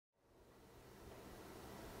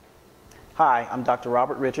Hi, I'm Dr.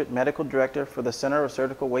 Robert Richard, Medical Director for the Center of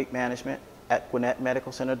Surgical Weight Management at Gwinnett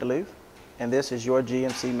Medical Center-Duluth, and this is your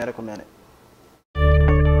GMC Medical Minute.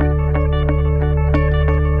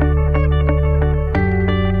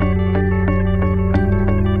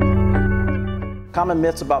 Common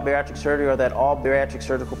myths about bariatric surgery are that all bariatric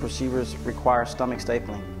surgical procedures require stomach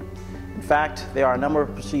stapling. In fact, there are a number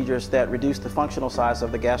of procedures that reduce the functional size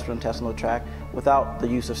of the gastrointestinal tract without the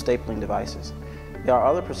use of stapling devices. There are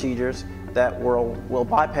other procedures that will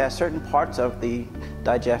bypass certain parts of the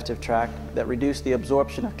digestive tract that reduce the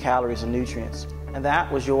absorption of calories and nutrients. And that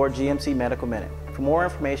was your GMC Medical Minute. For more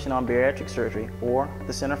information on bariatric surgery or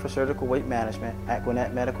the Center for Surgical Weight Management at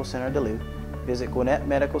Gwinnett Medical Center-Duluth, visit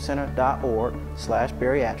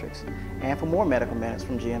gwinnettmedicalcenter.org/bariatrics. And for more medical minutes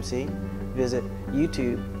from GMC, visit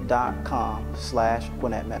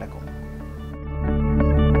youtube.com/GwinnettMedical.